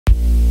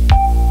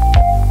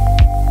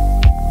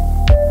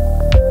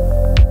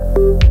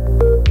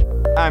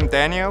I'm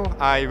Daniel.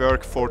 I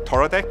work for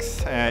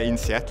Toradex in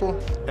Seattle,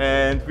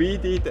 and we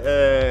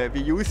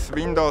use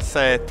Windows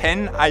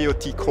 10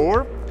 IoT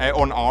Core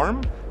on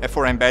ARM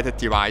for embedded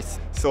device.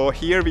 So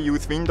here we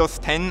use Windows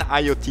 10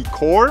 IoT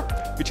Core,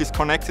 which is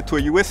connected to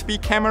a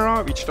USB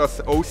camera, which does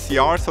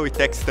OCR, so it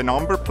takes the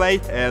number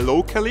plate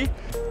locally.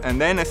 And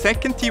then a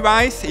second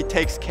device, it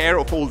takes care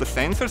of all the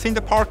sensors in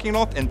the parking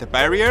lot and the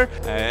barrier.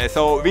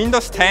 So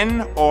Windows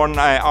 10 on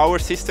our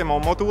system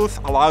on modules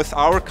allows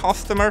our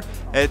customer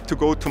to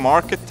go to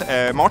market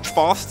much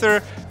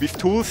faster with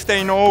tools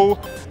they know,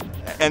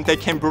 and they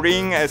can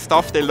bring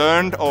stuff they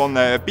learned on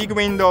a big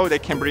window, they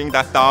can bring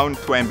that down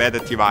to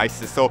embedded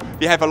devices. So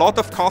we have a lot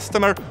of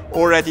customers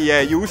already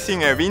using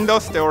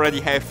Windows, they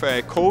already have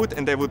code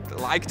and they would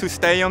like to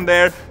stay on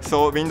there.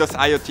 So Windows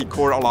IoT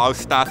Core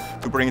allows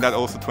that to bring that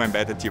also to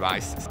embedded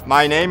devices.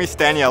 My name is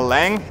Daniel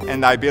Lang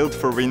and I build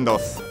for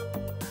Windows.